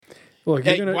Look,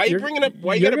 Hey, why you bringing up?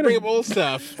 Why you gotta bring up old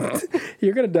stuff?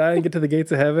 You're gonna die and get to the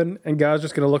gates of heaven, and God's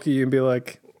just gonna look at you and be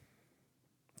like,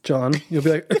 "John," you'll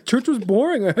be like, "Church was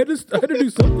boring. I had to do something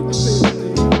to save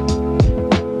the day."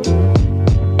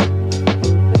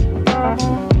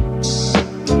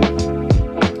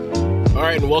 All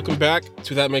right, and welcome back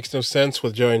to That Makes No Sense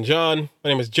with Joey and John. My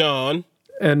name is John.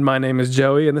 And my name is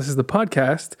Joey, and this is the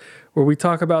podcast where we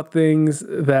talk about things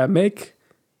that make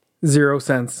zero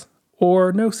sense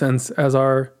or no sense, as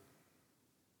our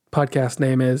podcast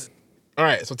name is. All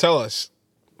right, so tell us.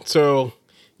 So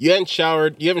you haven't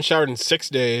showered in 6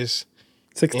 days.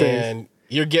 6 days. And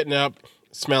you're getting up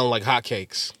smelling like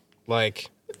hotcakes. Like,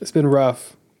 It's been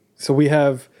rough. So we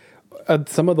have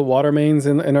some of the water mains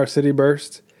in our city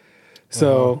burst.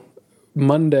 So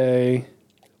Monday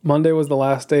was the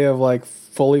last day of like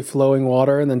fully flowing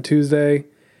water, and then Tuesday,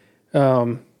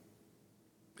 it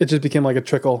just became like a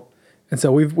trickle, and so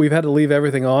we've had to leave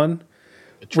everything on,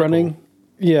 running.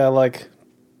 Yeah, like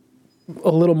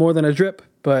a little more than a drip,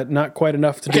 but not quite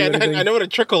enough to do anything. I know what a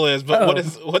trickle is, but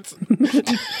what's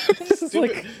It's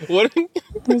like, what?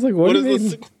 I was like, what do you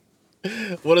mean?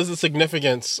 What is the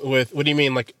significance with? What do you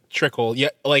mean, like trickle? Yeah,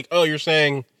 like you're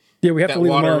saying Yeah, we have that to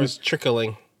leave them water on. was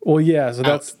trickling. Well, yeah, so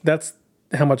that's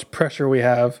how much pressure we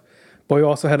have. But we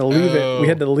also had to leave it. We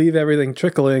had to leave everything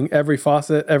trickling, every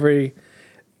faucet, every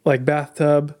like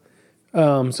bathtub,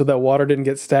 so that water didn't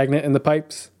get stagnant in the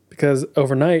pipes. Because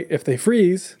overnight, if they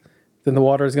freeze, then the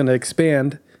water is going to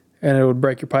expand and it would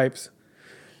break your pipes.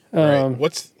 Right.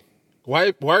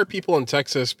 Why are people in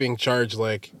Texas being charged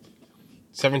like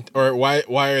why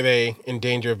are they in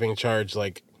danger of being charged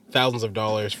like thousands of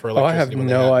dollars for electricity? I have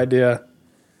no idea.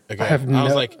 Okay. I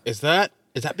was like, is that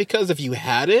because if you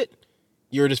had it,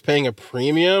 you were just paying a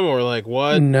premium, or like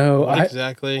what? No, what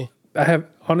exactly. I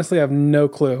have no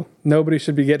clue. Nobody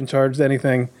should be getting charged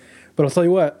anything. But I'll tell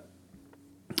you what.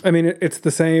 I mean, it's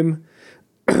the same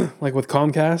like with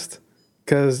Comcast,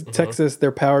 because Texas,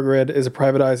 their power grid is a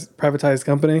privatized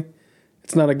company.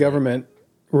 It's not a government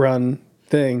run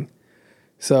thing.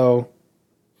 So,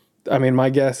 I mean, my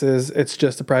guess is it's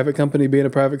just a private company being a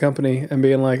private company and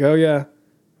being like, oh yeah,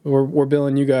 we're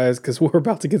billing you guys because we're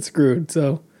about to get screwed.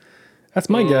 So that's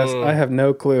my guess. I have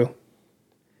no clue.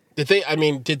 Did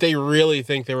they really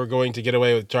think they were going to get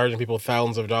away with charging people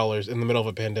thousands of dollars in the middle of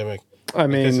a pandemic? I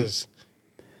mean,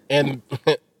 and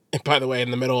by the way,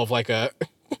 in the middle of like a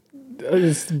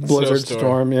blizzard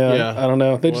storm. Yeah. I don't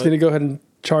know. They just need to go ahead and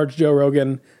charge Joe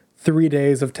Rogan 3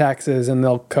 days of taxes and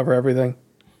they'll cover everything.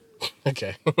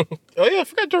 Okay. Oh yeah, I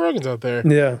forgot Joe Rogan's out there.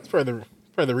 Yeah. That's probably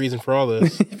the reason for all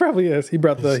this. He probably is. He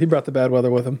brought the bad weather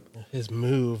with him. His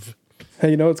move. Hey,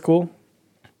 you know what's cool?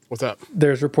 What's up?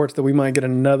 There's reports that we might get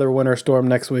another winter storm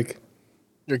next week.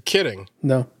 You're kidding.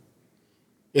 No.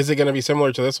 Is it going to be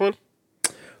similar to this one?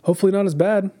 Hopefully not as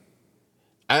bad.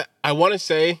 I want to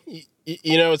say,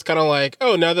 it's kind of like,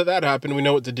 oh, now that happened, we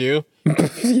know what to do.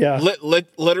 Yeah.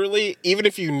 Literally, even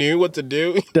if you knew what to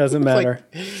do, doesn't matter.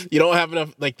 Like, you don't have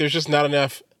enough. Like, there's just not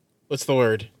enough. What's the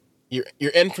word? Your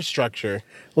infrastructure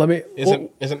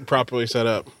isn't properly set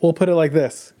up. We'll put it like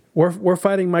this: we're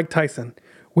fighting Mike Tyson.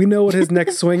 We know what his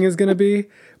next swing is going to be,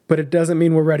 but it doesn't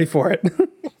mean we're ready for it.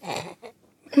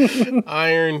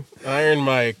 Iron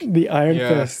Mike. The Iron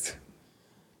Fist.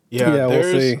 Yeah,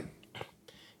 we'll see.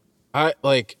 I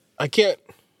can't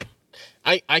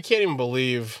even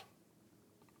believe.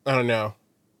 I don't know.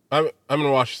 I'm in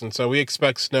Washington, so we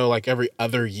expect snow like every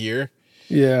other year.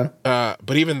 Yeah.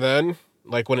 But even then,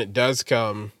 like when it does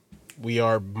come, we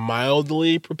are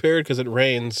mildly prepared because it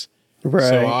rains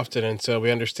so often, and so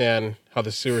we understand how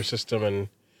the sewer system and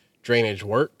drainage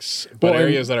works. But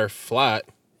areas that are flat,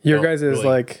 your guys'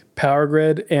 like power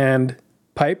grid and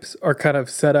pipes are kind of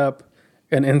set up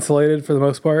and insulated for the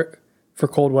most part for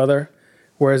cold weather.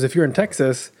 Whereas if you're in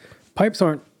Texas, pipes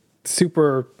aren't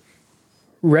super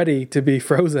ready to be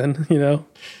frozen, You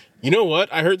know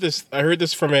what? I heard this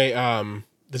from a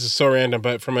this is so random,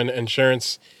 but from an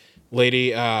insurance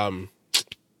lady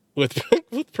with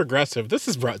Progressive. This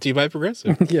is brought to you by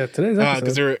Progressive. Yeah, today's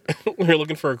episode. Because we were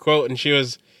looking for a quote, and she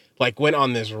was like, went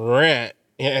on this rant,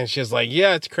 and she was like,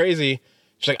 yeah, it's crazy.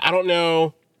 She's like, I don't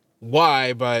know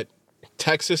why, but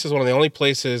Texas is one of the only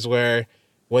places where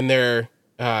when they're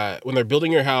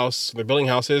building your house, they're building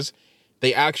houses,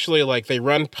 they actually they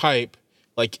run pipe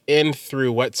like in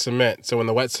through wet cement. So when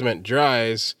the wet cement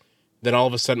dries, then all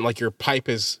of a sudden like your pipe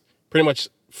is pretty much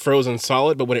frozen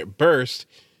solid, but when it bursts,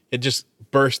 it just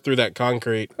bursts through that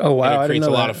concrete. Oh wow! And it creates a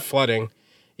lot of flooding.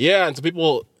 Yeah, and so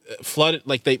people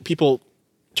people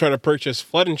try to purchase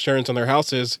flood insurance on their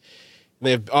houses.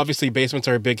 They have, obviously basements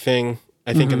are a big thing,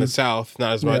 I think, in the South,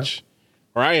 not as much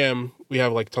where I am. we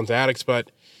have like tons of attics,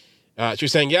 but she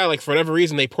was saying, yeah, like for whatever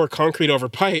reason, they pour concrete over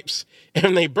pipes and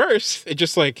when they burst, it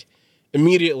just like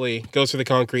immediately goes through the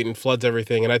concrete and floods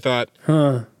everything. And I thought,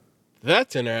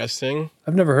 that's interesting.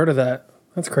 I've never heard of that.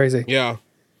 That's crazy. Yeah.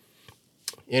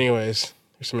 Anyways,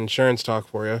 there's some insurance talk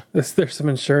for you. There's some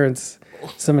insurance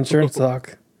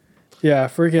talk. Yeah,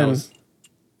 freaking.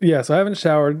 Yeah, so I haven't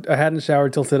showered. I hadn't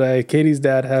showered till today. Katie's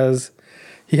dad has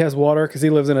water because he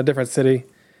lives in a different city,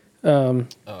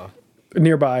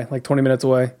 nearby, like 20 minutes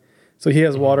away. So he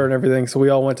has water and everything. So we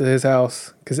all went to his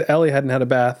house because Ellie hadn't had a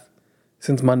bath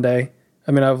since Monday.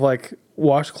 I mean, I've like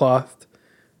washclothed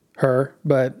her,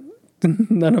 but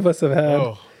none of us have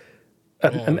had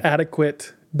an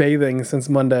adequate bathing since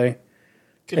Monday.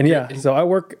 And yeah, so I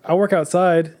work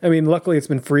outside. I mean, luckily it's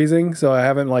been freezing, so I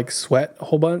haven't like sweat a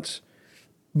whole bunch.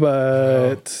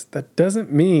 But that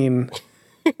doesn't mean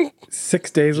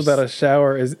 6 days without a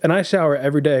shower is. And I shower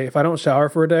every day. If I don't shower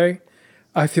for a day,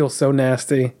 I feel so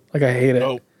nasty. Like I hate it.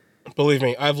 Oh, believe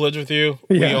me, I've lived with you.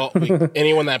 Yeah.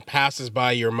 Anyone that passes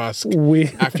by your musk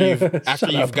after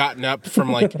you've gotten up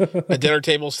from like a dinner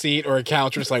table seat or a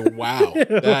couch, it's like, wow,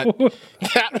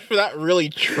 that really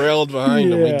trailed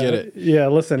behind them. We get it. Yeah,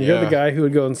 listen, you're the guy who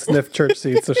would go and sniff church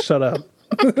seats, so shut up.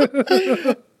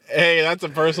 Hey, that's a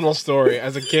personal story.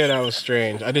 As a kid, I was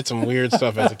strange. I did some weird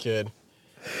stuff as a kid.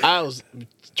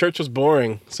 Church was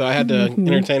boring, so I had to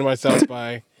entertain myself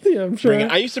by. Yeah, I'm sure.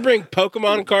 I used to bring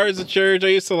Pokemon cards to church. I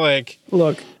used to like.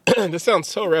 Look, this sounds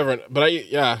so reverent, but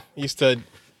I used to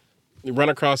run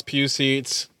across pew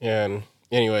seats and.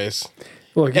 Anyways,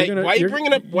 look. Hey, why you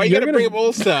gotta bring up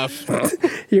old stuff?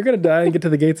 You're gonna die and get to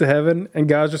the gates of heaven, and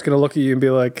God's just gonna look at you and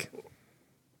be like,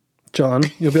 "John,"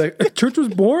 you'll be like, "Church was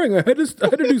boring. I had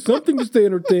to do something to stay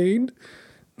entertained."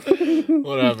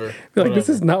 Whatever. Be like, this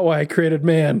is not why I created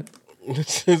man.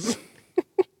 This is.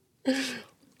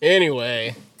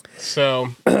 Anyway. So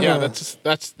yeah,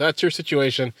 that's your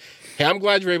situation. Hey, I'm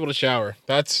glad you're able to shower.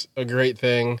 That's a great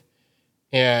thing,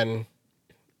 and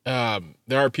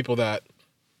there are people that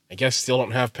I guess still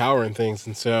don't have power and things,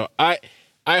 and so I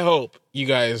hope you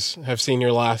guys have seen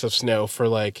your last of snow for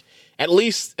like at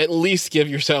least give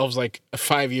yourselves like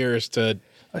 5 years to.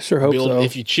 I sure hope build, so.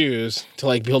 if you choose to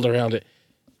like build around it.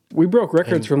 We broke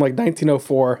records from like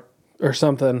 1904 or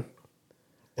something.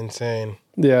 Insane.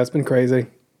 Yeah, it's been crazy,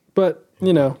 but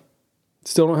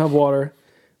still don't have water.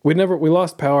 We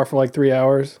lost power for like 3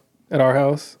 hours at our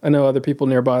house. I know other people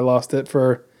nearby lost it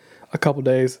for a couple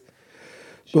days,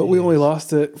 but we only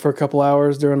lost it for a couple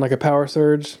hours during like a power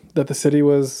surge that the city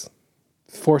was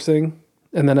forcing.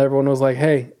 And then everyone was like,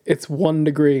 hey, it's 1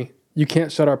 degree. You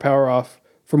can't shut our power off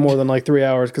for more than like 3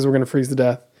 hours because we're going to freeze to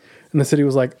death. And the city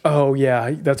was like, oh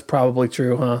yeah, that's probably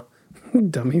true, huh?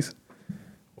 Dummies.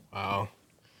 Wow.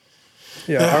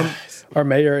 Yeah, our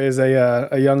mayor is a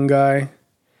young guy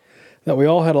that we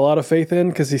all had a lot of faith in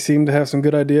because he seemed to have some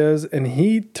good ideas, and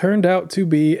he turned out to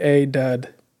be a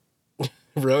dud.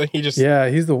 Really? He's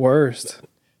the worst.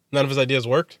 None of his ideas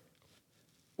worked?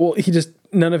 Well,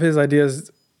 none of his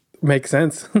ideas make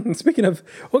sense. Speaking of,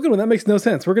 welcome, that makes no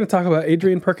sense. We're going to talk about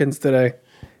Adrian Perkins today.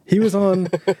 He was on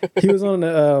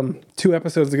 2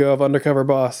 episodes ago of Undercover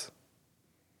Boss.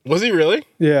 Was he really?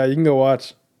 Yeah, you can go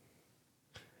watch.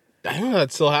 I didn't know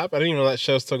that still happened. I didn't even know that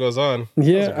show still goes on.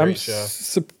 Yeah, I'm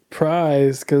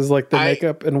surprised because like the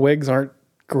makeup and wigs aren't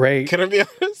great. Can I be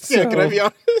honest? Yeah, can I be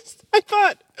honest? I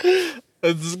thought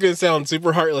this is gonna sound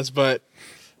super heartless, but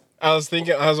I was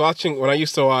watching when I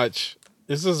used to watch.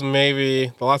 This is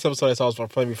maybe the last episode I saw was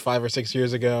probably 5 or 6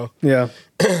 years ago. Yeah,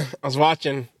 I was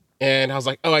watching and I was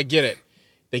like, oh, I get it.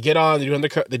 They get on,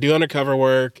 they do undercover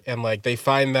work, and like they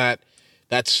find that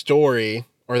story.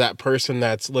 Or that person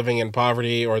that's living in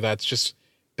poverty or that's just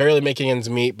barely making ends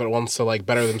meet but wants to like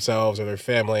better themselves or their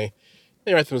family.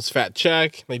 They write them this fat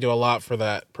check. They do a lot for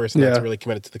that person that's really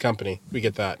committed to the company. We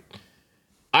get that.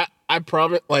 I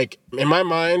promise, like, in my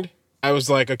mind, I was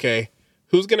like, okay,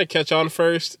 who's going to catch on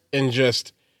first and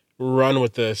just run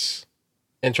with this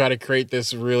and try to create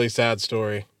this really sad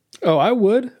story? Oh, I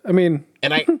would. I mean...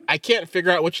 And I can't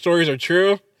figure out which stories are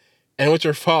true and which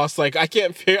are false. Like, I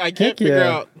can't figure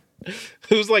out...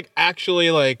 who's like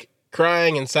actually like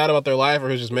crying and sad about their life or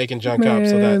who's just making junk up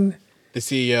so that the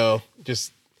CEO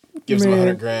just gives them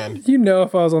 $100,000.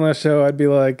 If I was on that show, I'd be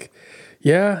like,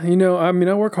 yeah, I mean,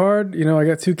 I work hard. I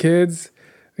got 2 kids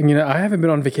and, I haven't been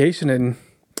on vacation in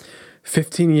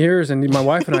 15 years. And my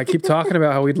wife and I keep talking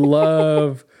about how we'd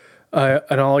love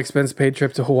an all expense paid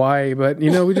trip to Hawaii, but,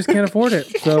 we just can't afford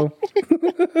it. So...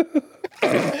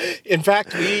 In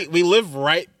fact, we live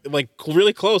right, like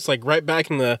really close, like right back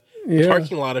in the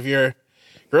parking lot of your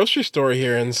grocery store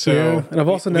here, and so Yeah, and I've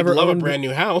also we'd never love owned a brand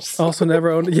new house. Also never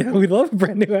owned. Yeah, we love a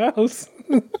brand new house.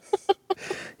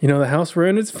 The house we're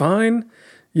in, it's fine.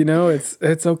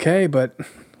 It's okay, but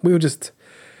we would just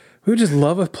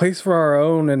love a place for our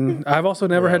own. And I've also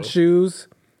never had shoes.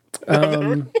 How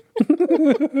do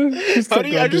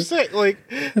you? I just say like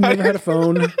I never had a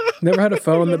phone. Never had a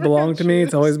phone that belonged to me.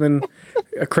 It's always been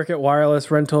a Cricket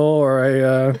Wireless rental or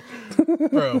a.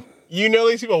 Bro,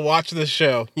 these people watch this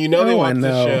show. They watch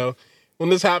this show. When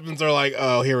this happens, they're like,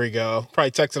 "Oh, here we go."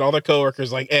 Probably texting all their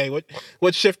coworkers like, "Hey,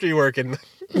 what shift are you working?"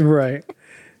 Right.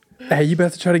 Hey, you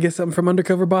about to try to get something from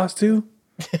Undercover Boss too?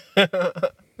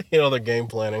 They're game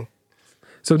planning.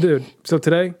 So, dude. So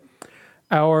today,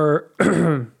 what we're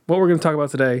going to talk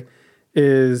about today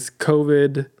is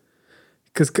COVID,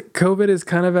 because COVID is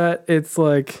kind of it's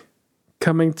like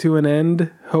coming to an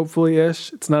end, hopefully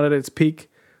ish. It's not at its peak,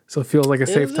 so it feels like a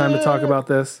safe time to talk about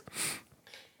this.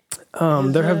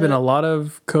 There have been a lot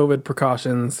of COVID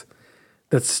precautions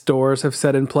that stores have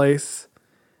set in place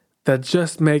that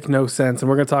just make no sense, and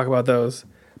we're going to talk about those.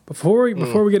 Before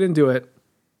we get into it,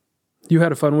 you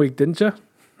had a fun week, didn't you?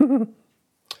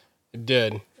 I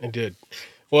did.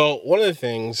 Well, one of the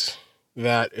things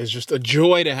that is just a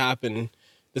joy to happen,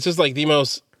 this is like the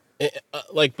most,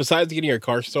 besides getting your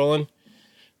car stolen,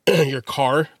 your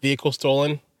vehicle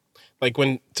stolen, like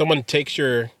when someone takes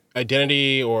your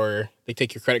identity or they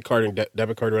take your credit card and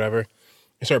debit card or whatever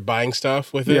and start buying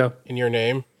stuff with it in your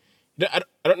name. I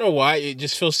don't know why. It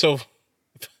just feels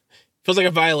like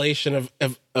a violation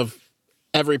of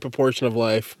every proportion of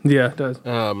life. Yeah, it does.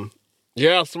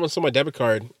 Someone stole my debit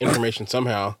card information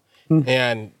somehow.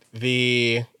 And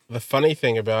the funny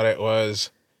thing about it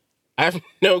was I have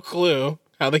no clue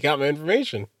how they got my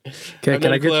information. Okay,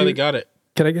 Can I get you? They got it.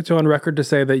 Can I get you on record to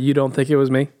say that you don't think it was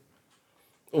me?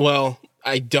 Well,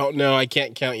 I don't know. I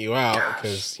can't count you out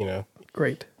because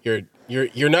Great.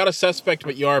 You're not a suspect,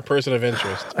 but you are a person of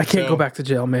interest. I can't go back to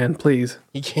jail, man. Please.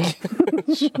 You can't.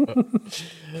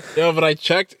 No, but I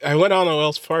checked. I went on to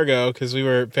Wells Fargo because we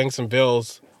were paying some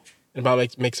bills and about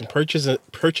to make some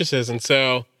purchases, and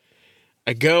so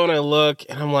I go and I look,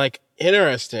 and I'm like,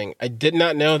 interesting. I did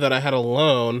not know that I had a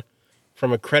loan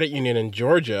from a credit union in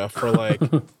Georgia for like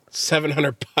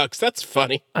 $700. That's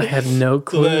funny. I had no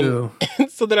clue.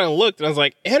 So then I looked and I was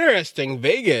like, interesting,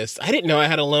 Vegas. I didn't know I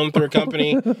had a loan through a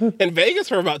company in Vegas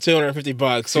for about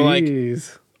 $250. So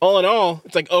Jeez. Like, all in all,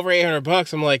 it's like over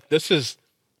 $800. I'm like, this is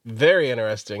very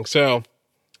interesting. So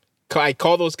I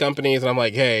call those companies and I'm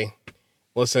like, hey,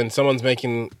 listen, someone's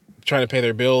trying to pay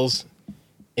their bills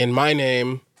in my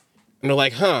name. And they're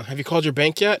like, have you called your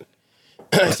bank yet?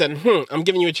 I said, I'm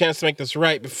giving you a chance to make this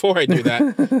right before I do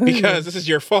that because this is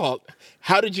your fault.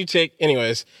 How did you take,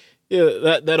 anyways,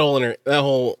 that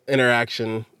whole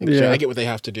interaction, I get what they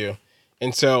have to do.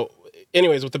 And so,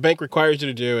 anyways, what the bank requires you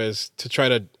to do is to try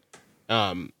to,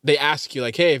 they ask you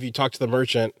like, hey, have you talked to the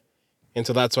merchant? And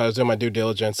so that's why I was doing my due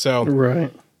diligence. So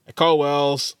right. I call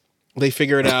Wells. They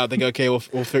figure it out. They go, okay, we'll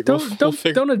figure.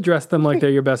 Don't address them like they're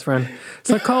your best friend.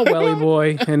 So I call Welly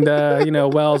Boy, and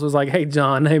Wells was like, "Hey,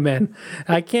 John, hey man,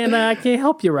 I can't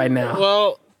help you right now."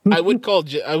 Well, I would call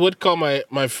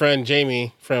my friend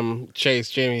Jamie from Chase,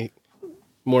 Jamie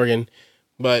Morgan,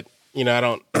 but I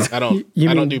don't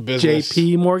do business.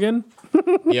 JP Morgan.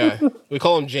 Yeah, we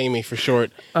call him Jamie for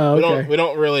short. Okay. We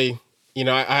don't really.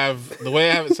 I have the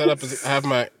way I have it set up is I have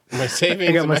my savings.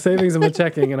 I got my savings and my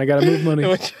checking, and I got to move money.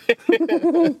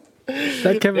 That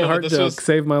Kevin Hart joke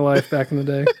saved my life back in the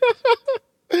day.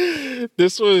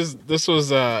 This was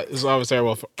obviously our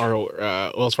Wells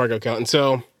Fargo account, and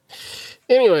so,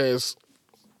 anyways,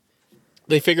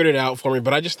 they figured it out for me.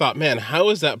 But I just thought, man, how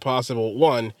is that possible?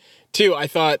 One, two. I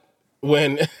thought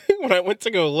when I went to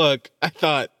go look, I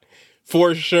thought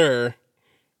for sure,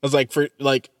 I was like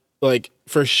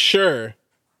for sure,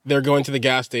 they're going to the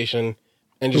gas station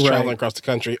and just traveling across the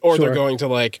country, or they're going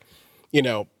to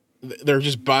they're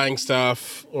just buying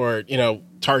stuff, or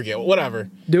Target, whatever,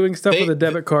 doing stuff with a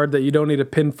debit card that you don't need a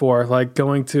PIN for, like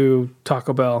going to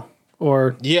Taco Bell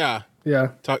or Do you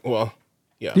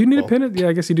need a PIN? Yeah,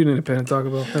 I guess you do need a PIN at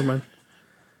Taco Bell. Never mind.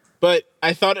 But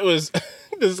I thought it was.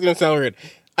 This is gonna sound weird.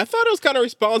 I thought it was kind of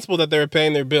responsible that they were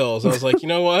paying their bills. I was like, you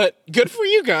know what? Good for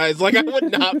you guys. Like, I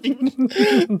would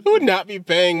not be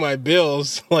paying my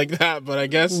bills like that. But I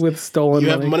guess with stolen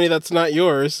money. Have money that's not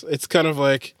yours. It's kind of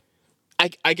like, I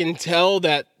can tell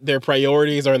that their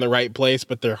priorities are in the right place,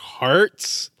 but their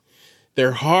hearts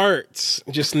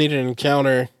just need an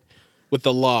encounter with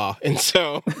the law, and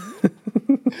so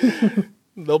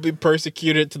they'll be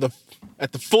persecuted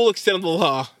at the full extent of the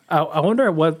law. I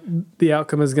wonder what the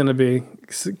outcome is going to be,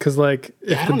 because if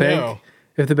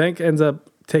the bank ends up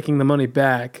taking the money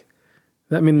back,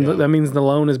 that means the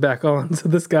loan is back on. So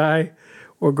this guy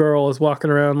or girl is walking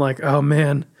around like, oh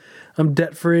man, I'm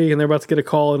debt free, and they're about to get a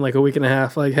call in like a week and a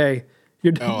half, like, hey,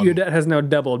 your debt has now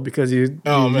doubled because you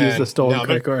used a stolen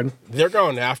credit card. They're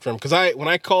going after him because when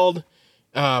I called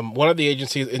one of the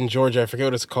agencies in Georgia, I forget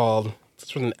what it's called.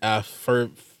 It's with an F for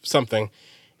something,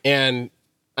 and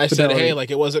I said, hey,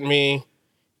 like, it wasn't me.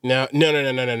 No.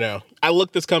 I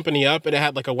looked this company up, and it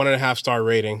had like a 1.5 star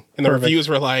rating, and the reviews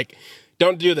were like,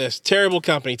 don't do this. Terrible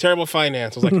company, terrible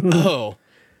finance. I was like, oh,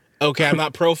 okay, I'm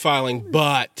not profiling,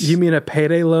 but you mean a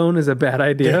payday loan is a bad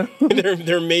idea?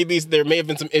 there may have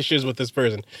been some issues with this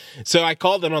person. So I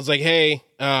called them. I was like, hey,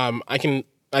 I can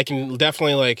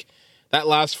definitely, like, that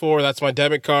last 4, that's my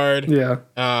debit card. Yeah.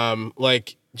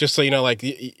 Like, just so you know, like,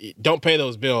 don't pay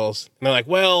those bills. And they're like,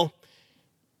 well,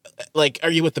 like,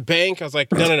 are you with the bank? I was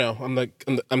like, no. I'm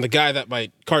the guy that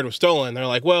my card was stolen. They're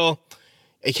like, well,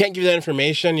 I can't give you that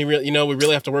information. We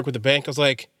really have to work with the bank. I was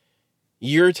like,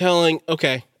 you're telling,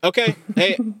 okay.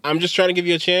 Hey, I'm just trying to give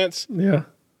you a chance. Yeah.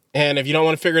 And if you don't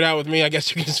want to figure it out with me, I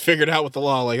guess you can just figure it out with the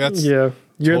law. Like, that's you're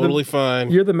totally fine.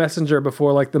 You're the messenger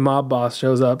before, like, the mob boss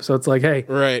shows up. So it's like, hey,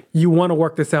 right, you want to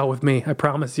work this out with me? I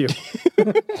promise you.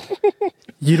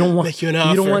 You don't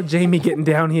want Jamie getting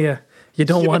down here. You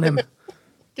don't want him.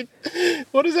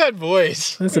 What is that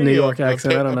voice? That's a New York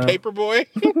accent. I don't know. A paper boy?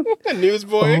 A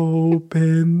newsboy?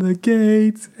 Open the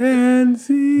gates and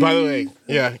see. By the way,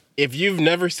 yeah, if you've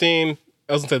never seen,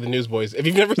 I was going to say the Newsboys. If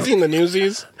you've never seen the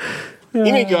Newsies, you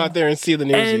need to go out there and see the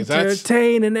Newsies.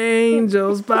 Entertaining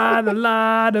angels by the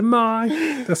light of my.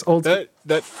 That's old school.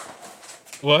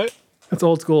 What? That's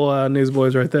old school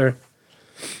Newsboys right there.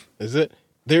 Is it?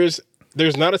 There's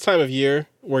not a time of year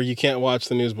where you can't watch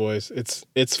the Newsboys.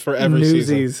 It's for every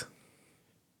season.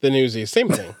 The Newsies, same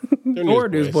thing. They're or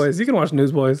Newsboys. You can watch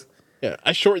Newsboys. Yeah,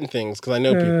 I shorten things because I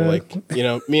know people like,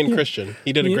 me and Christian.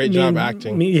 He did a great job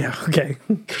acting. Yeah, okay.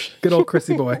 Good old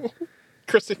Chrissy boy.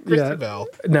 Chrissy Bell.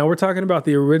 Now we're talking about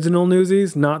the original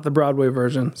Newsies, not the Broadway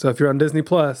version. So if you're on Disney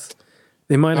Plus,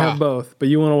 they might have both, but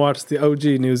you want to watch the OG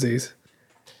Newsies.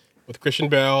 With Christian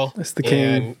Bell. That's the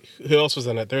king. And who else was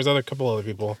in it? There's a couple other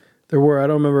people. There were. I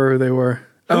don't remember who they were.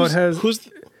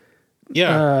 The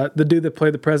dude that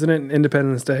played the president in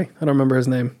Independence Day. I don't remember his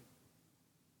name.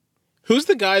 Who's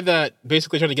the guy that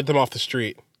basically tried to get them off the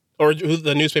street? Or who's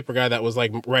the newspaper guy that was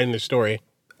like writing their story?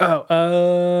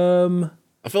 Oh,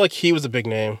 I feel like he was a big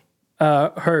name.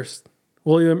 Hearst.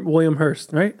 William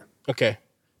Hearst, right? Okay.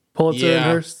 Pulitzer and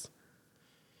Hearst.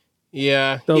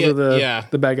 Yeah. Those are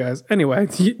the bad guys. Anyway,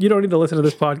 you don't need to listen to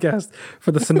this podcast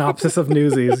for the synopsis of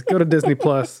Newsies. Go to Disney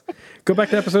Plus. Go back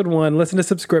to episode 1. Listen to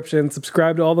subscription.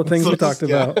 Subscribe to all the things we talked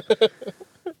about.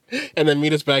 And then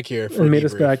meet us back here. Meet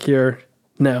us back here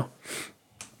now.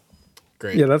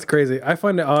 Great. Yeah, that's crazy. I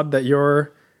find it odd that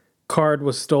your card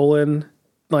was stolen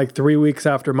like 3 weeks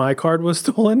after my card was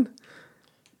stolen.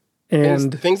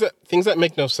 And things that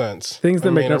make no sense. Things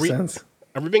that make no sense.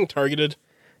 Are we being targeted?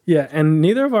 Yeah, and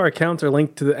neither of our accounts are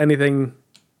linked to anything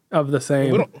of the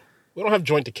same. We don't have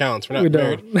joint accounts. We're not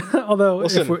married. Although,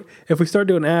 listen, if we start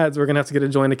doing ads, we're gonna have to get a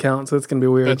joint account, so it's gonna be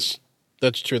weird.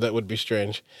 That's true. That would be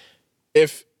strange.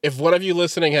 If one of you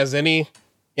listening has any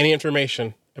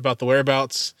information about the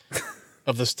whereabouts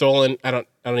of the stolen, I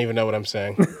don't even know what I'm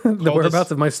saying. The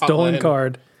whereabouts of my stolen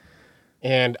card.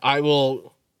 And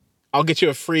I'll get you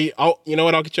a free. I'll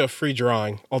get you a free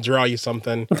drawing. I'll draw you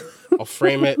something. I'll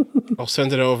frame it. I'll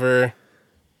send it over.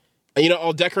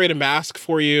 I'll decorate a mask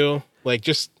for you. Like,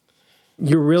 just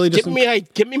you're really give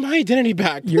me my identity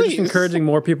back. Please. You're just encouraging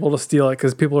more people to steal it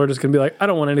because people are just gonna be like, I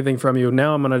don't want anything from you.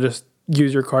 Now I'm gonna just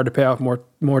use your card to pay off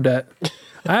more debt.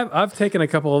 I've taken a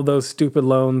couple of those stupid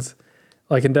loans,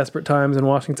 like in desperate times in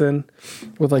Washington,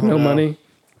 with like no money,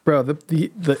 bro.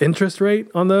 The interest rate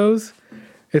on those.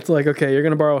 It's like, okay, you're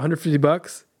going to borrow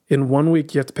 $150. In 1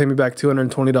 week, you have to pay me back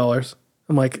 $220.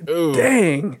 I'm like, ooh.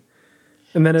 Dang.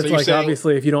 And then it's like,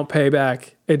 obviously, if you don't pay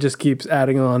back, it just keeps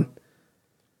adding on.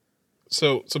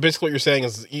 So basically what you're saying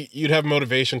is you'd have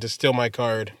motivation to steal my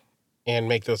card and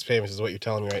make those payments is what you're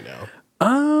telling me right now.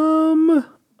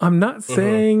 I'm not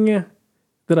saying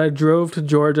that I drove to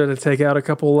Georgia to take out a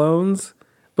couple loans,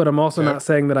 but I'm also not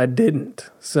saying that I didn't.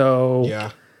 So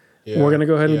we're going to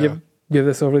go ahead and give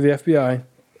this over to the FBI.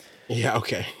 Yeah,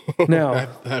 okay. Now,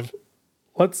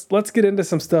 let's get into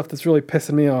some stuff that's really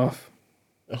pissing me off.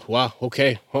 Oh, wow,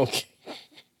 okay.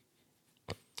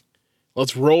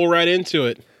 Let's roll right into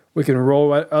it. We can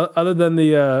roll right, other than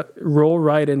the roll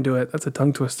right into it. That's a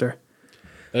tongue twister.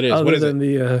 That is. Other what is than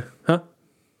it? The,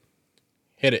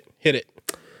 Hit it.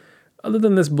 Other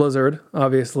than this blizzard,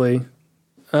 obviously,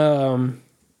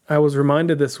 I was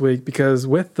reminded this week because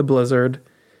with the blizzard,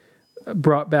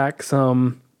 brought back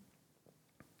some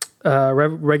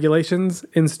regulations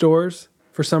in stores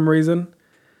for some reason.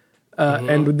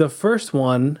 And the first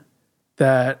one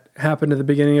that happened at the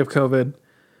beginning of COVID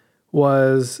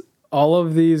was all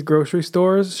of these grocery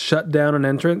stores shut down an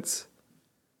entrance.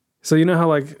 So you know how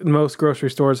like most grocery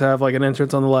stores have like an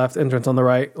entrance on the left, entrance on the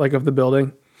right, like of the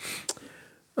building.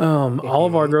 All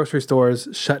of our grocery stores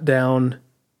shut down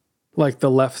like the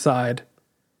left side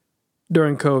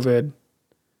during COVID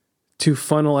to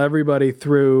funnel everybody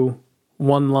through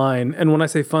one line. And when I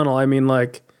say funnel, I mean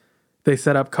like they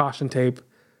set up caution tape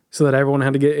so that everyone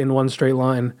had to get in one straight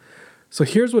line. So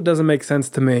here's what doesn't make sense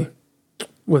to me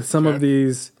with some of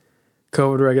these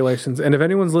COVID regulations. And if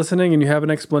anyone's listening and you have an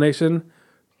explanation,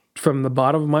 from the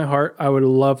bottom of my heart, I would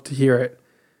love to hear it.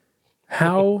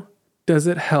 How does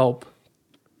it help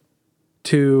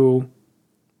to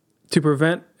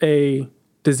prevent a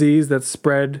disease that's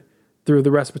spread through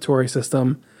the respiratory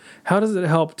system? How does it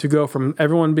help to go from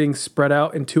everyone being spread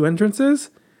out in two entrances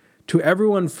to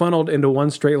everyone funneled into one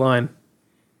straight line?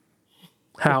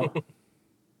 How?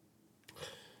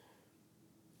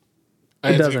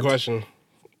 That's a good question.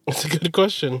 It's a good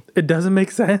question. It doesn't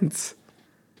make sense.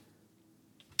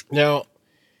 Now,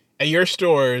 at your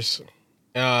stores,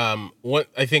 what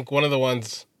I think one of the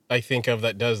ones I think of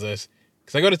that does this,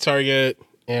 because I go to Target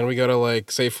and we go to like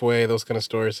Safeway, those kind of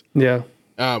stores. Yeah.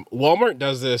 Walmart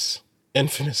does this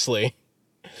infamously.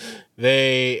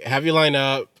 They have you line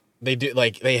up. They do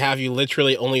like they have you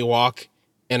literally only walk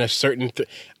in a certain.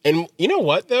 And you know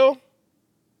what though?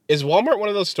 Is Walmart one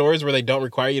of those stores where they don't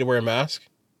require you to wear a mask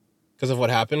because of what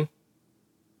happened?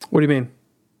 What do you mean?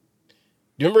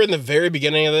 Do you remember in the very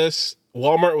beginning of this,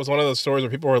 Walmart was one of those stores where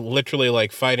people were literally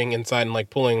like fighting inside and like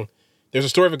pulling. There's a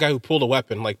story of a guy who pulled a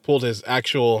weapon, like pulled his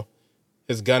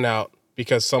gun out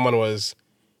because someone was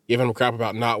giving him crap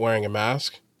about not wearing a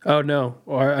mask. Oh no!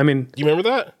 Or I mean, Do you remember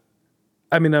that?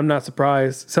 I mean, I'm not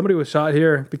surprised. Somebody was shot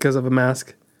here because of a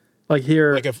mask, like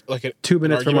here, Like a 2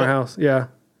 minutes from our house. Yeah.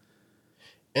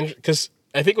 And because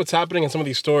I think what's happening in some of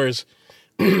these stores,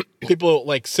 people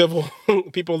like civil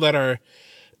people that are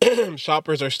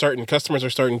customers are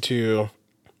starting to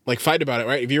like fight about it,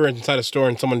 right? If you were inside a store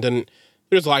and someone didn't,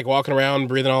 they're just like walking around,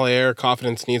 breathing all the air, coughing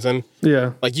and sneezing.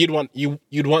 Yeah. Like you'd want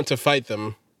to fight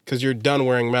them because you're done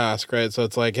wearing masks, right? So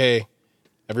it's like, hey,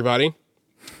 everybody,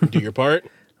 do your part.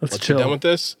 Let's get chill. done with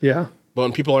this. Yeah. But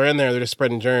when people are in there, they're just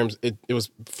spreading germs. It was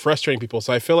frustrating people.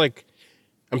 So I feel like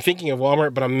I'm thinking of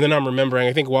Walmart, but I'm remembering.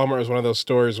 I think Walmart was one of those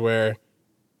stores where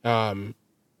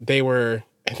they were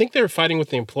fighting with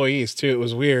the employees too. It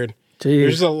was weird. Jeez.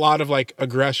 There's just a lot of like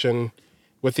aggression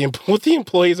with the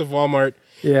employees of Walmart.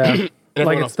 Yeah. And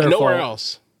everyone Like else. it's their And nowhere fault.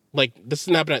 else. Like this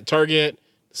didn't happen at Target.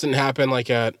 This didn't happen like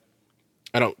at.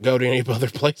 I don't go to any other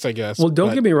place, I guess. Well, don't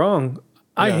but- get me wrong.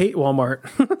 I Yeah. hate Walmart.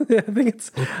 I think it's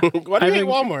Why do you hate think-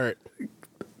 Walmart?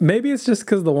 maybe it's just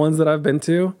because the ones that I've been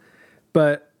to,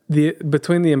 but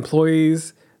between the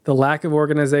employees, the lack of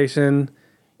organization,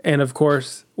 and of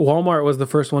course, Walmart was the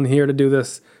first one here to do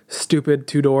this stupid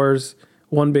 2 doors,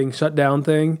 one being shut down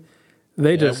thing.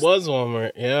 They It just was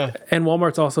Walmart. Yeah. and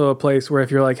Walmart's also a place where if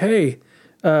you're like, hey,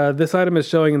 this item is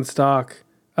showing in stock.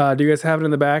 Do you guys have it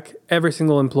in the back? Every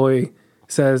single employee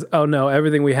says, oh no,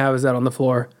 everything we have is out on the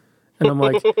floor. And I'm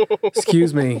like,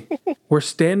 excuse me, we're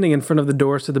standing in front of the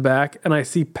doors to the back and I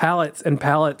see pallets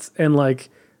and like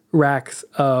racks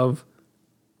of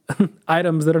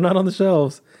items that are not on the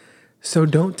shelves. So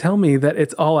don't tell me that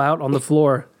it's all out on the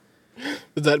floor.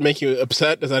 Does that make you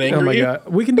upset? Does that anger Oh my you? God.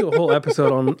 We can do a whole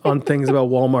episode on things about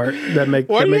Walmart that make,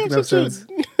 Why that do you make have no such sense.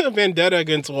 a vendetta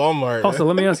against Walmart? Also,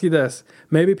 let me ask you this.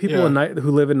 Maybe people Yeah.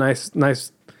 who live in nice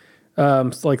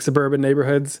like suburban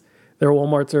neighborhoods, their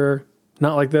Walmarts are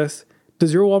not like this.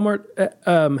 Does your Walmart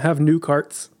have new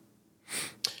carts?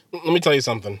 Let me tell you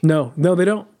something. No, they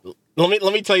don't. Let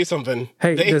me tell you something.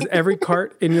 Hey, does every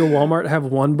cart in your Walmart have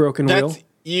one broken wheel? That's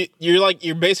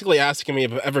you're basically asking me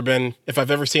if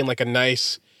I've ever seen like a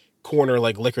nice corner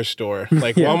like liquor store.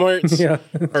 Like Yeah. Walmarts Yeah,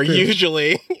 are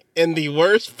usually in the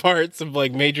worst parts of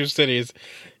like major cities,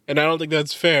 and I don't think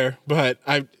that's fair. But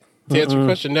to answer your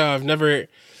question, no, I've never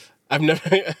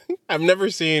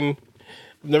seen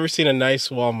a nice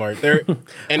Walmart there,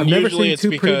 and I've never usually seen it's two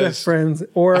pretty best because friends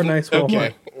or a nice Walmart.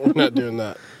 okay, we're not doing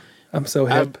that. I'm so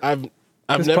hip. I've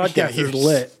This never. podcast you're is just-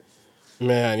 lit.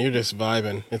 Man, you're just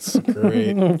vibing. It's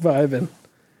great. Vibing.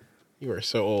 You are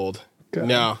so old. God.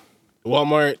 No,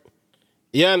 Walmart.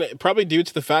 Yeah, and probably due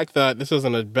to the fact that this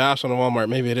isn't a bash on Walmart.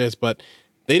 Maybe it is, but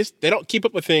they don't keep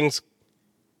up with things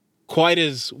quite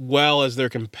as well as their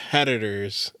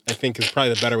competitors. I think is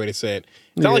probably the better way to say it.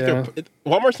 It's not Yeah. like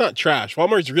Walmart's not trash.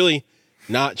 Walmart's really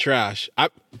not trash.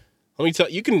 let me tell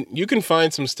you, you can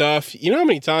find some stuff. You know how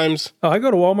many times Oh, I go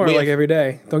to Walmart like every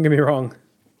day. Don't get me wrong.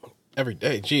 every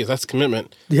day? Geez, that's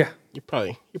commitment. Yeah. You're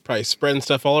probably spreading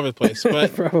stuff all over the place.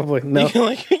 But Probably. No.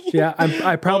 Yeah,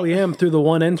 I probably am through the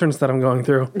one entrance that I'm going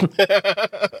through.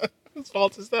 Whose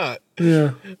fault is that?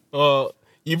 Yeah. Well,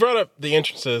 you brought up the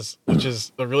entrances, which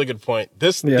is a really good point.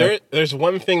 There's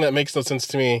one thing that makes no sense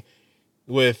to me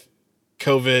with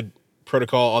COVID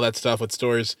protocol, all that stuff with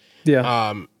stores.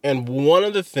 Yeah. And one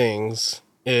of the things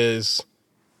is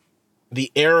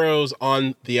the arrows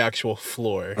on the actual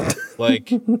floor. Like,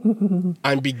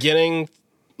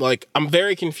 I'm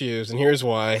very confused, and here's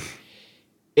why.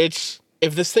 If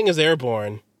this thing is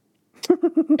airborne,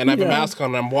 and I have a mask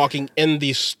on, and I'm walking in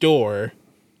the store,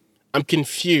 I'm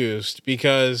confused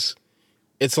because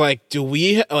it's like,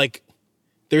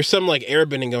 there's some like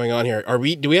airbending going on here.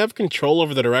 Do we have control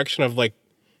over the direction of like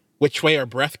which way our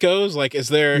breath goes? Like,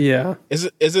 isn't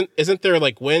there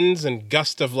like winds and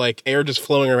gusts of like air just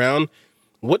flowing around?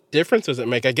 What difference does it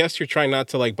make? I guess you're trying not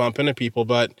to like bump into people,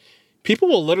 but people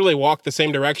will literally walk the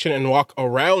same direction and walk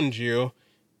around you.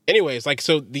 Anyways, like,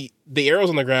 so the arrows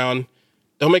on the ground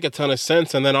don't make a ton of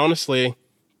sense. And then honestly,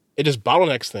 it just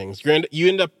bottlenecks things. You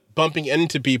end up bumping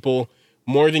into people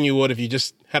more than you would if you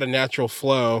just had a natural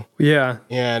flow. Yeah.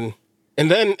 And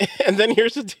then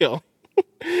here's the deal.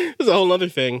 There's a whole other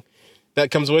thing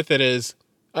that comes with it is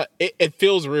it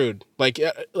feels rude. Like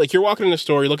you're walking in a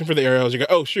store, you're looking for the arrows. You go,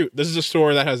 oh shoot, this is a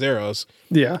store that has arrows.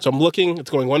 Yeah. So I'm looking.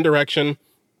 It's going one direction.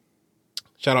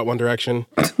 Shout out One Direction.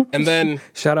 And then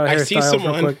Shout out I see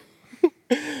someone.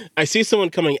 I see someone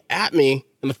coming at me,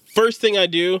 and the first thing I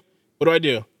do, what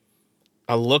do?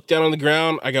 I look down on the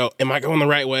ground. I go, am I going the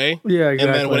right way? Yeah,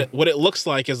 exactly. And then what it looks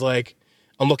like is like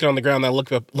I'm looking on the ground. And I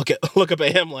look up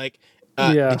at him like,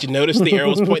 did you notice the arrow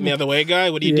was pointing the other way, guy?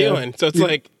 What are you doing? So it's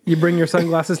like you bring your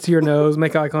sunglasses to your nose,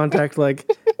 make eye contact,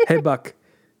 like, hey Buck,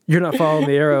 you're not following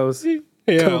the arrows.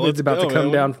 COVID's about to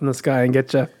come down from the sky and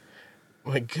get you.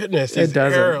 My goodness, these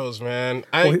arrows, man.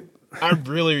 I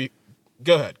really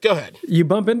go ahead. You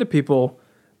bump into people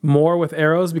more with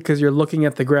arrows because you're looking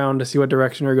at the ground to see what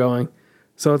direction you're going.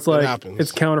 So it's like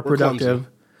it's counterproductive.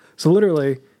 So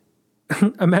literally,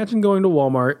 imagine going to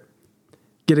Walmart,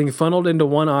 getting funneled into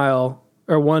one aisle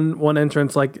or one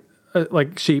entrance like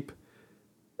sheep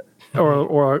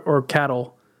or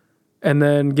cattle, and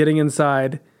then getting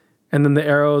inside, and then the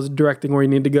arrows directing where you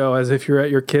need to go as if you're at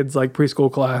your kid's like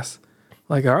preschool class.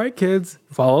 Like, all right, kids,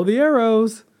 follow the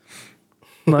arrows.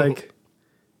 Like,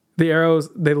 the arrows,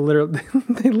 they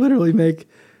literally make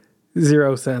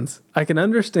zero sense. I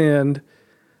understand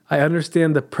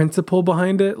the principle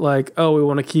behind it. Like, oh, we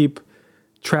want to keep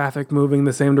traffic moving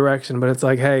the same direction. But it's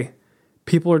like, hey,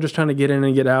 people are just trying to get in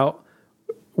and get out.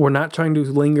 We're not trying to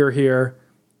linger here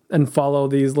and follow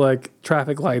these, like,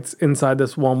 traffic lights inside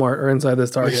this Walmart or inside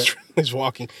this Target. He's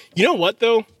walking. You know what,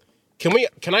 though?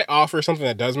 Can I offer something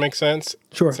that does make sense?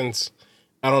 Sure. Since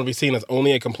I don't want to be seen as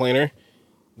only a complainer.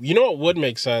 You know what would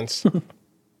make sense?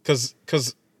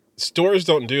 Because stores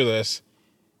don't do this.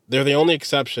 They're the only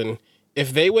exception.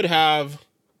 If they would have,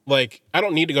 like, I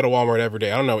don't need to go to Walmart every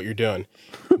day. I don't know what you're doing.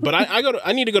 But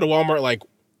I need to go to Walmart like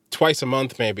twice a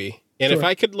month maybe. And if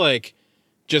I could like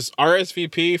just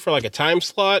RSVP for like a time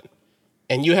slot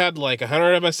and you had like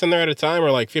 100 of us in there at a time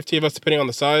or like 50 of us depending on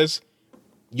the size,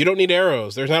 you don't need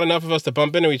arrows. There's not enough of us to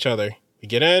bump into each other. We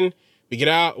get in, we get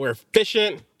out, we're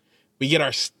efficient, we get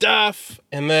our stuff,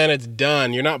 and then it's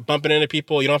done. You're not bumping into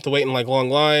people. You don't have to wait in like long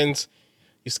lines.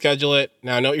 You schedule it.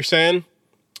 Now, I know what you're saying.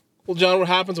 Well, John, what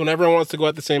happens when everyone wants to go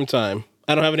at the same time?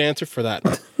 I don't have an answer for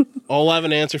that. All I have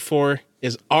an answer for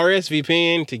is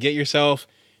RSVPing to get yourself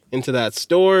into that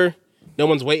store. No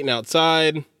one's waiting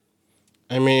outside.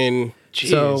 I mean,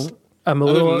 geez. So I'm a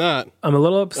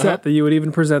little upset that you would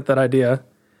even present that idea.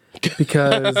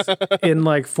 Because in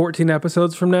like 14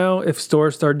 episodes from now, if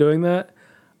stores start doing that,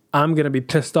 I'm going to be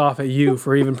pissed off at you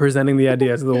for even presenting the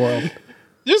idea to the world.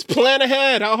 Just plan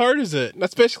ahead. How hard is it?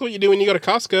 That's basically what you do when you go to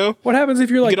Costco. What happens if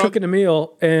you're like cooking a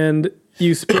meal and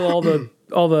you spill all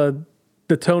the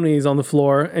Tonys on the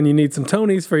floor and you need some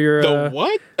Tonys for your... The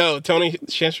what? Oh, Tony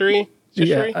Chancery?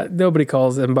 Yeah, nobody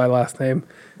calls him by last name.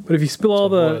 But if you spill all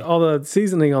the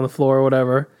seasoning on the floor or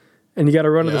whatever, and you got to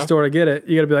run to the store to get it,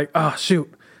 you got to be like, oh,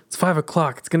 shoot. It's 5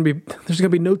 o'clock. There's gonna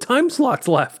be no time slots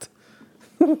left.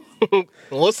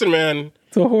 Listen, man.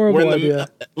 It's a horrible idea.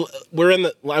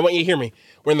 I want you to hear me.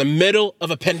 We're in the middle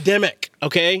of a pandemic,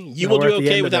 okay? You will do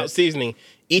okay without seasoning.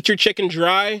 Eat your chicken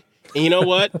dry, and you know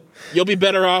what? You'll be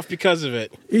better off because of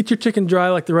it. Eat your chicken dry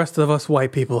like the rest of us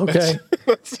white people, okay?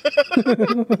 Is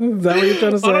that what you're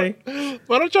trying to say?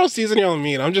 Why don't y'all season your own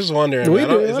meat? I'm just wondering. I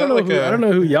don't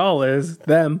know who y'all is.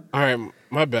 Them. All right.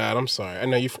 My bad. I'm sorry. I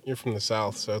know you're from the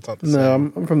South, so it's not the same. No,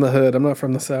 I'm from the hood. I'm not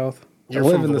from the South. You're I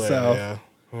live from in the Vallejo, South. Yeah,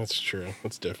 that's true.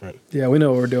 That's different. Yeah, we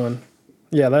know what we're doing.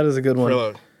 Yeah, that is a good one.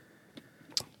 Really,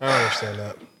 I don't understand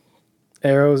that.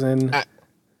 Arrows and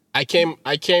I came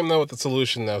though with the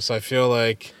solution though, so I feel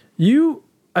like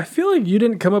I feel like you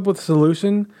didn't come up with a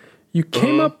solution. You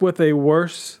came up with a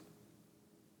worse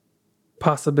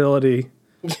possibility.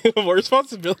 worst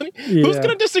possibility. Yeah. Who's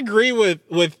gonna disagree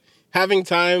with having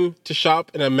time to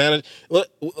shop and a manage? Look,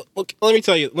 let me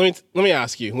tell you. Let me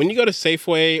ask you. When you go to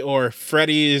Safeway or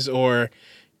Freddy's or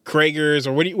Krager's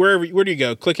or where do you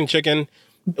go? Click and Chicken.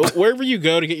 Wherever you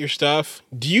go to get your stuff,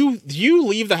 do you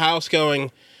leave the house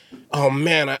going, oh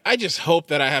man, I just hope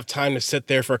that I have time to sit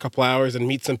there for a couple hours and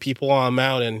meet some people while I'm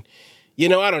out and, I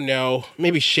don't know,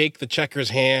 maybe shake the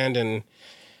checker's hand and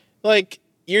like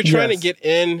you're trying to get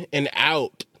in and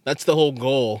out. That's the whole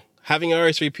goal. Having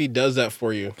RSVP does that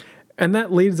for you. And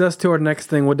that leads us to our next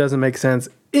thing, what doesn't make sense.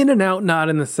 In-N-Out, not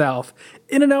in the South.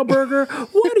 In-N-Out Burger,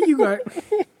 what do you guys...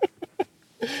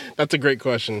 That's a great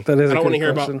question. That is I don't want to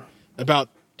hear question. about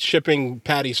shipping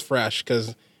patties fresh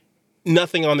because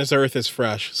nothing on this earth is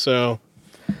fresh. So,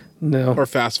 No. or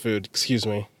fast food, excuse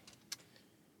me.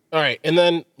 All right. And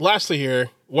then lastly here,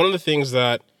 one of the things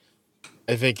that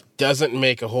I think doesn't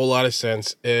make a whole lot of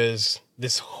sense is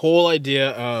this whole idea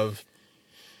of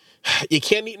you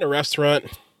can't eat in a restaurant.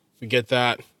 We get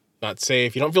that. Not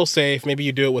safe. You don't feel safe. Maybe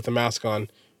you do it with a mask on.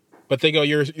 But they go,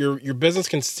 your business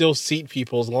can still seat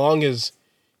people as long as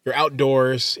you're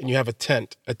outdoors and you have a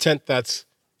tent that's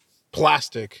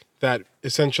plastic that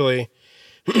essentially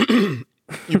you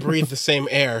breathe the same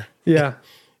air Yeah.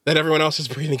 that everyone else is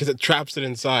breathing because it traps it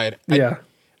inside. Yeah.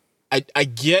 I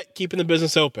get keeping the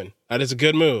business open. That is a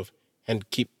good move. And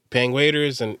keep paying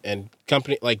waiters and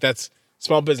company, like that's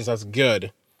small business. That's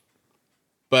good.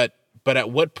 But at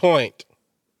what point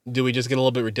do we just get a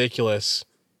little bit ridiculous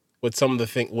with some of the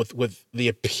thing with the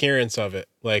appearance of it?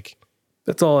 Like,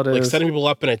 That's all it is. like setting people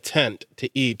up in a tent to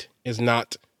eat is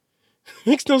not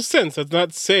makes no sense. That's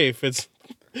not safe. It's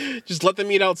just let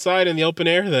them eat outside in the open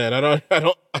air then. I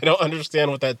don't understand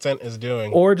what that tent is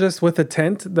doing. Or just with a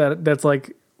tent that's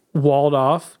like walled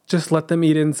off, just let them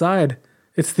eat inside.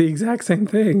 It's the exact same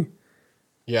thing.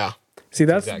 Yeah. See,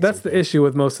 that's the issue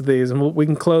with most of these, and we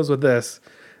can close with this.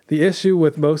 The issue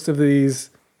with most of these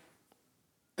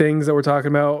things that we're talking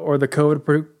about, or the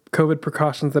COVID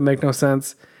precautions that make no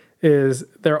sense, is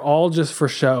they're all just for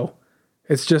show.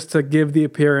 It's just to give the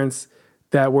appearance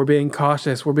that we're being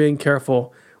cautious, we're being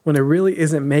careful, when it really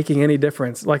isn't making any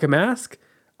difference. Like a mask,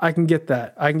 I can get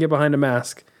that. I can get behind a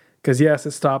mask because, yes,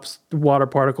 it stops water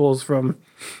particles from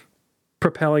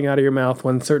propelling out of your mouth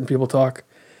when certain people talk.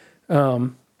 I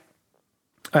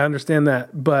understand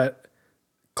that, but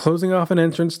closing off an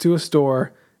entrance to a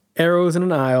store, arrows in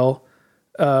an aisle,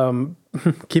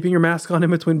 keeping your mask on in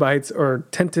between bites, or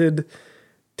tented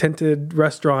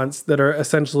restaurants that are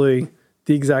essentially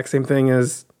the exact same thing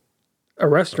as a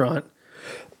restaurant,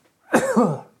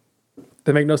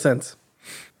 they make no sense.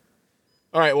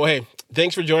 All right. Well, hey,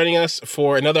 thanks for joining us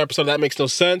for another episode of That Makes No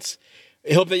Sense.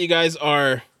 I hope that you guys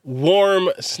are warm,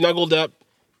 snuggled up,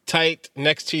 tight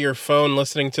next to your phone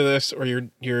listening to this, or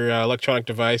your electronic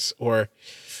device, or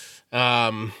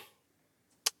in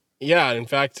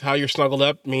fact, how you're snuggled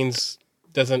up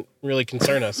doesn't really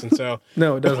concern us. And so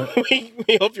No, it doesn't. we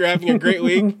hope you're having a great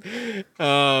week.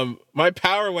 My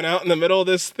power went out in the middle of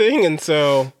this thing, and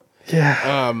so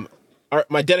Yeah.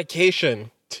 my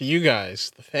dedication to you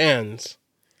guys, the fans,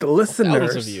 The listeners.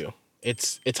 thousands of you,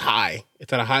 it's high.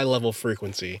 It's at a high level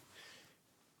frequency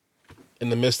in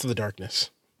the midst of the darkness.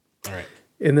 All right.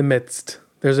 In the midst.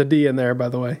 There's a D in there, by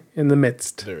the way. In the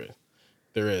midst.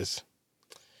 There is.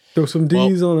 Throw some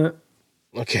D's on it.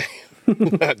 Okay.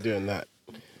 Not doing that.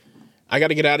 I got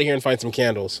to get out of here and find some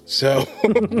candles. So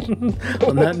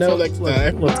On that note, next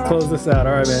time. let's close this out.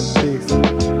 All right, man.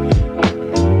 Peace.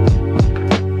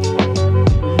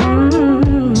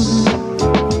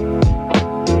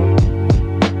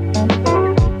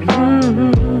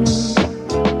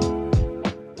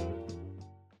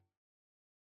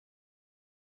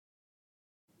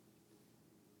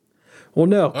 Well,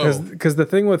 no, because the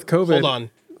thing with COVID...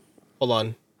 Hold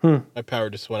on. My power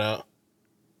just went out.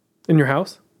 In your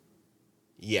house?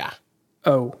 Yeah.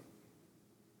 Oh.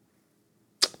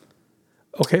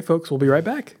 Okay, folks, we'll be right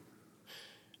back.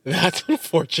 That's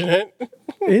unfortunate.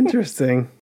 Interesting.